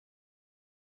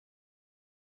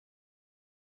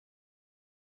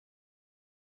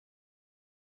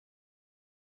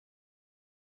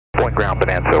Going ground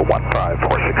Bonanza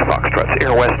 1546 Foxtrot.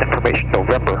 Air West information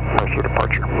November, Mercer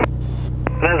departure.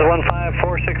 Bonanza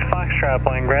 1546 Foxtrot,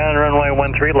 flying ground, runway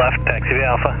 13 left, taxi via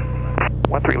Alpha.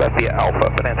 13 left via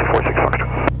Alpha, Bonanza 46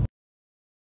 Foxtrot.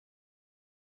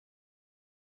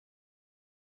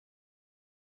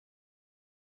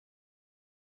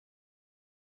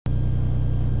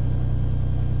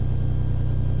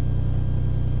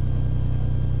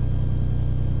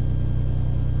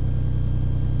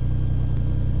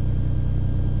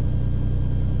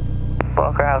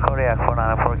 Ground Kodiak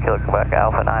 494 Kilo Quebec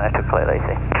Alpha 9 to Clay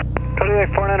Lacey.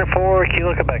 Kodiak 494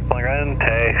 Kilo Quebec, flying ground,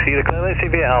 taxi to Clay Lacey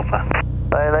via Alpha.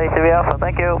 Clay Lacey via Alpha,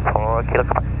 thank you, for Kilo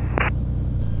Quebec.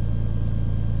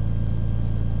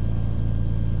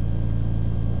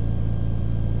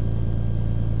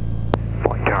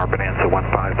 Flying tower Bonanza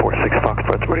 1546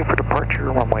 Foxtrot, ready for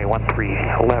departure, runway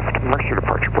 13 left, Mercer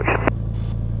departure please.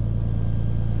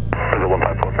 Bonanza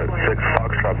 1546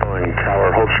 Foxtrot, Boeing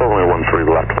tower, hold short, runway 13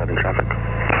 left, heading traffic.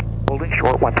 Holding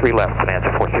short 13 left,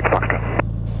 Bonanza 46 Foxtrot.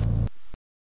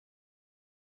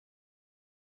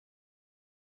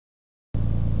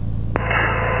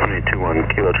 21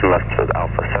 Kilo, turn left to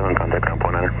Alpha 7, contact ground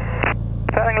point 9.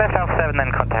 Turning left Alpha 7,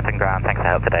 then contacting ground, thanks for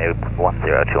help today,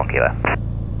 1021 Kilo.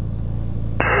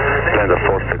 Bonanza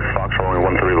 46 Foxtrot,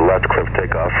 runway 13 left, clear for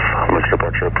takeoff, Mercer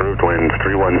departure approved, wind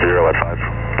 310 at 5.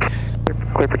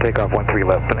 Clear for takeoff 13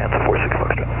 left, Bonanza 46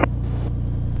 Foxtrot.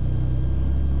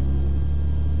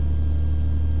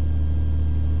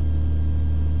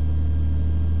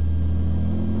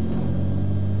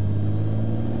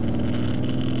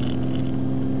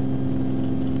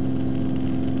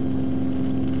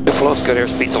 Flow's good,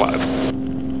 airspeed's alive.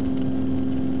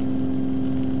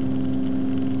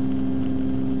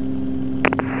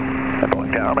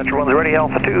 Boeing Tower, Metro 1's ready,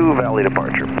 Alpha 2, Valley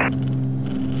departure.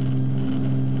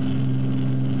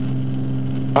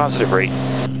 Positive rate.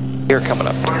 Here coming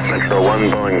up. Metro 1,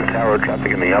 Boeing Tower,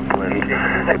 traffic in the upwind.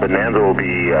 Hey, Bonanza will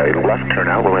be a left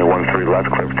turnout, runway 13 left,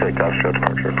 clear for takeoff, show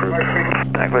departure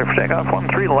approved. Clear for takeoff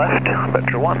 13 left,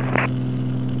 Metro 1.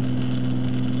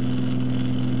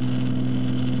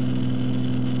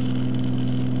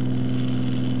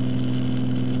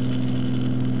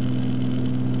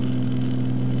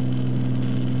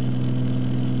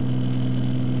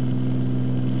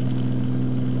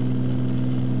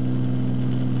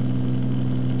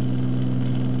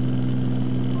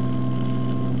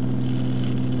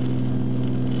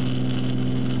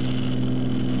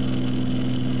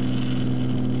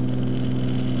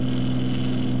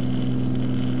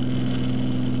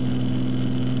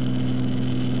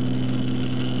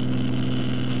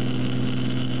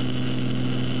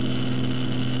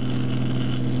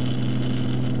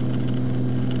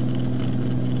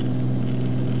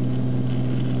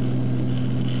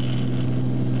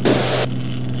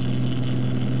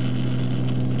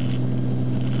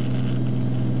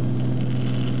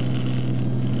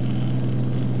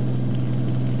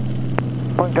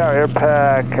 Boeing Tower, air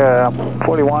pack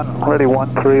 41, ready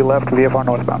 13 left, VFR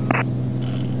northbound.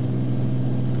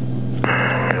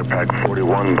 Air pack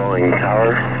 41, Boeing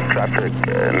Tower, traffic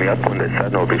in the upwind, they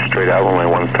said, will be straight out,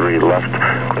 runway 13 left,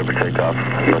 clear for takeoff,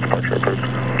 no departure approved.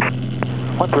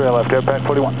 13 left, air pack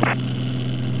 41.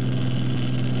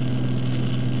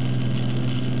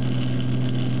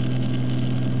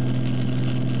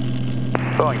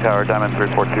 Boeing Tower, Diamond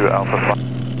 342 Alpha 5.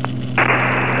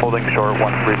 Holding short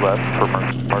 13 left for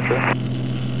Mercer departure.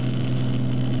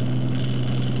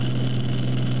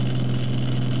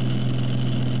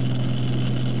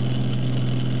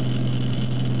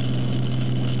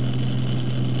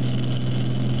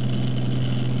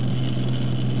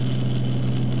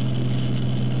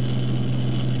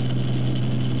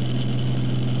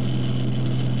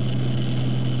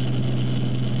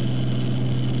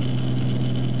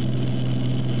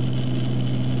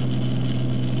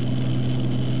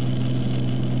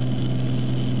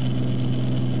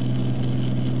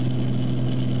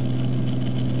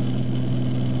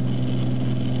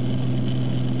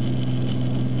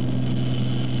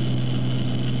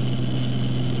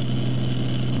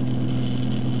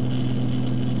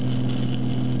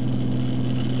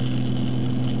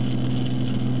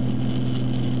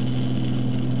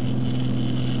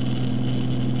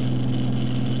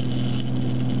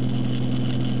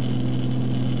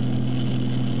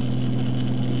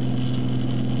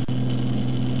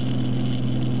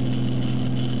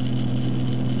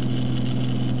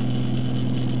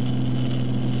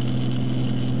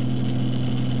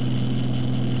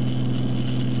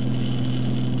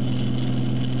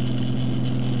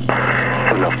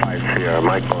 Signal 5 Sierra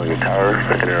Mike, Boeing Tower,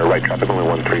 enter right traffic,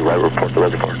 only 13 right, report the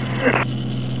reservoir.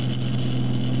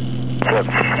 Yep,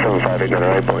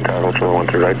 758 Boeing Tower, Hotel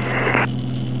 13 right.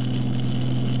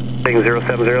 Being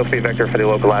 070, speed vector for the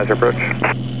localizer approach.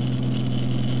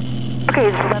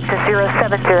 Okay, left to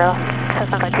 070,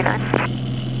 Cessna 529.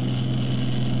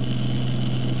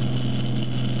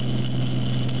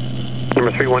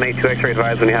 Number 3182 X-ray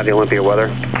advise when you have the Olympia weather.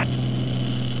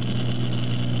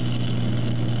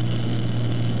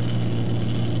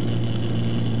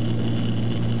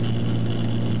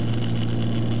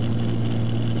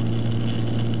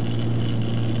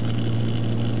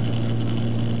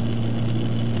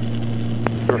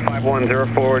 Number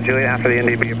 5104 Juliet, after the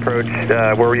NDB approach,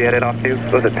 where were you headed off to?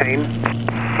 Was it Payne?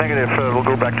 Negative, we'll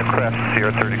go back to Crest,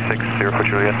 Sierra 36, Sierra for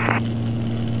Juliet.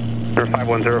 Number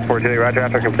 5104 Juliet, roger,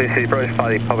 after complete city approach,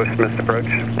 follow the published missed approach.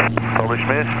 Published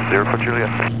miss, Sierra for Juliet.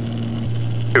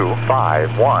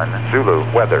 251 Zulu,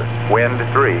 weather, wind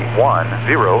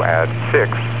 310 at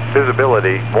 6,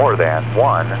 visibility more than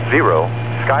 10,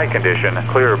 sky condition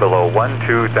clear below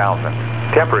 12,000,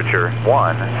 temperature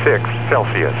 16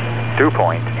 Celsius,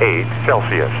 2.8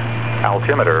 Celsius,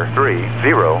 altimeter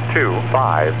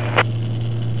 3025.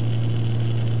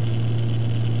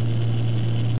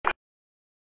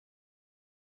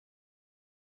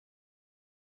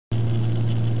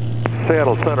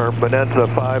 Seattle Center, Bonanza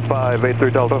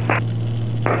 5583 Delta.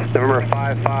 November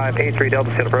 5583 Delta,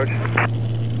 Seattle approach.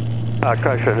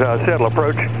 Correction, Seattle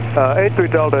approach. 83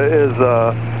 Delta is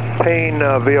Payne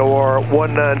VOR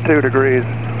 192 degrees,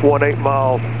 18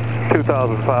 miles,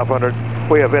 2,500.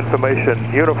 We have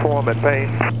information uniform at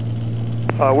Payne.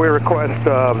 We request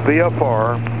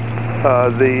VFR,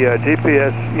 the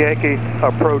GPS Yankee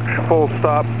approach full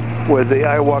stop with the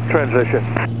IWAC transition.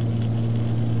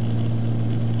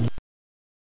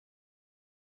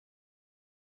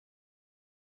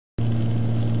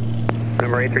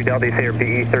 Number 83 Delta, you say your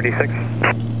BE 36?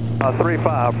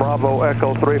 35, Bravo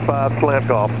Echo 35, slant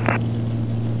golf.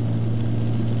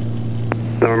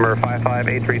 November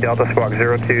 5583 Delta, squawk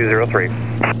 0203.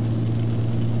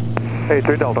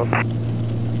 83 Delta.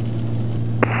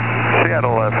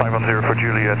 Seattle 510 for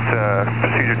Juliet,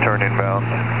 procedure turn inbound.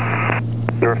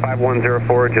 Number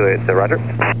 5104 Juliet, roger.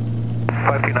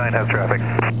 529 has traffic.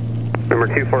 Number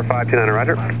 24529,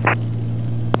 roger.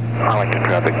 Arlington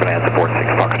traffic, Bonanza 46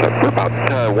 Foxtrot. We're about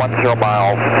 10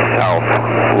 miles south,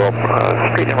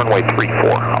 straight in runway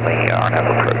 34 on the RNAV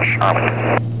approach,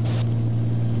 Arlington.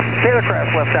 Zero crash,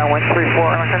 left downwind 34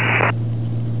 Arlington.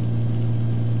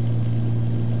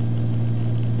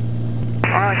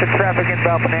 Arlington traffic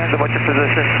inbound Bonanza, what's your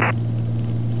position?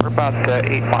 We're about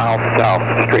 8 miles south,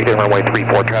 straight in runway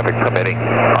 34, traffic permitting,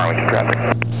 Arlington traffic.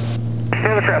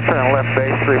 Zero crash on the left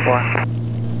base 34.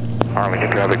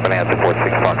 Arlington traffic, Bonanza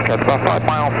 46 Foxtrot, about 5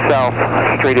 miles south,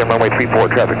 straight in runway 34,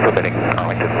 traffic permitting,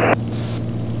 Arlington.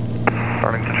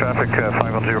 Arlington traffic,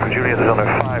 510 for Juliet is on a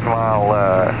 5 mile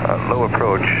low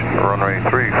approach, runway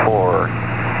 34,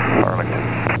 Arlington.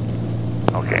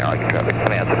 Okay, Arlington traffic,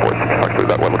 Bonanza 46 Foxtrot, we've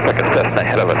got what looks like a Cessna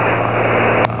ahead of us.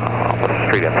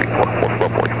 Straight in 34, we'll slow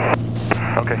for you.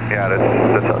 Okay, yeah,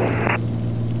 that's us.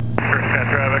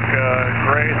 Traffic,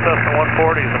 gray Cessna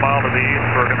 140 is a mile to the east.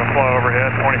 We're going to fly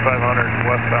overhead 2500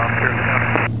 westbound Pierce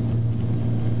County.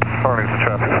 Arlington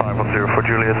traffic 510 for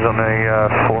Juliet is on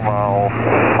a 4 mile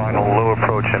final low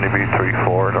approach, NDB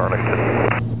 34 at Arlington.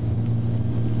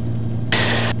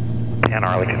 And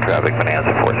Arlington traffic,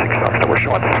 Bonanza 46 Foxtrot. We're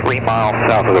showing 3 miles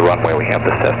south of the runway. We have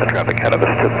the Cessna traffic ahead of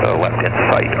us to the left in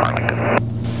sight, Arlington.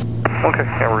 Okay,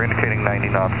 yeah, we're indicating 90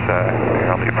 knots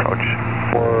here on the approach.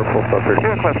 For full stop 30.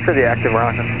 Request for the active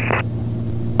Arlington.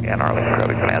 And Arlington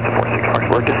traffic, Bonanza 46 Foxtrot.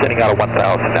 We're descending out of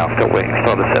 1,000 now, still waiting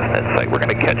for the Cessna in sight. We're going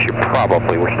to catch you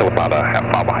probably. We're still about a half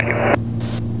mile behind you.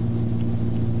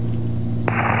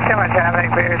 Come on,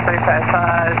 traffic, Bears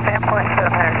 355, standpoint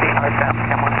 700 feet northbound,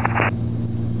 come on.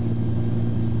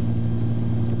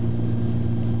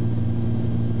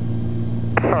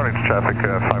 Arlington traffic,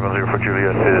 510 for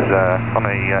Juliet is on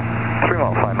a 3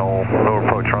 mile final low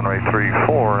approach, runway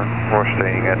 34. We're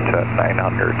staying at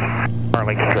 900.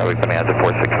 Arlington traffic, Bonanza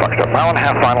 46 Foxtrot. Mile and a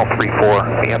half final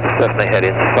 34. We have the Cessna head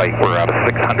in sight. We're out of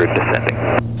 600 descending.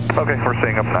 Okay, we're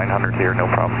staying up 900 here. No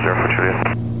problems there for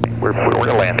Juliet. We're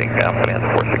landing Bonanza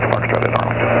 46 Foxtrot in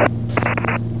Arlington.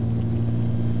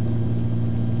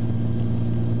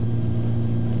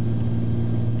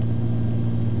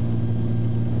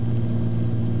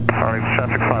 Arlington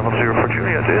traffic 510 for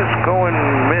Juliet is going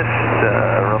missed,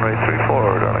 runway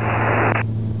 34, darling.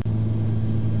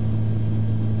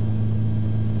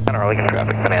 And Arlington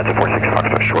traffic, Bonanza 46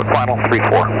 Foxtrot, short final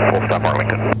 34, full stop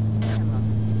Arlington.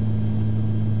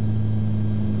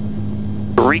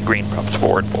 3 green props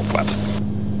forward, full flaps.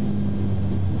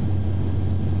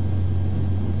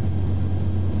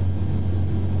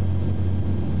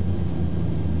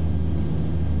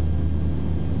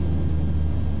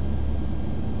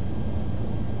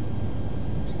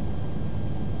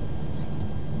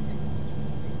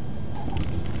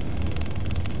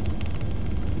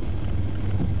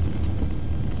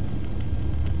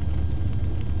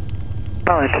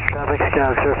 Arlington traffic,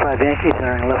 Scout 05 Yankees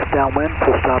entering left downwind,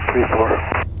 full stop 34.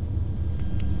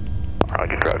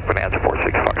 Arlington traffic, Bonanza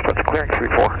 46 Foxtrot, clearing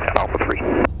 34 and Alpha 3.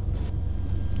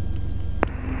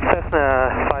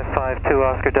 Cessna 552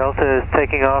 Oscar Delta is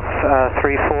taking off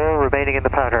 34, remaining in the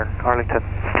pattern, Arlington.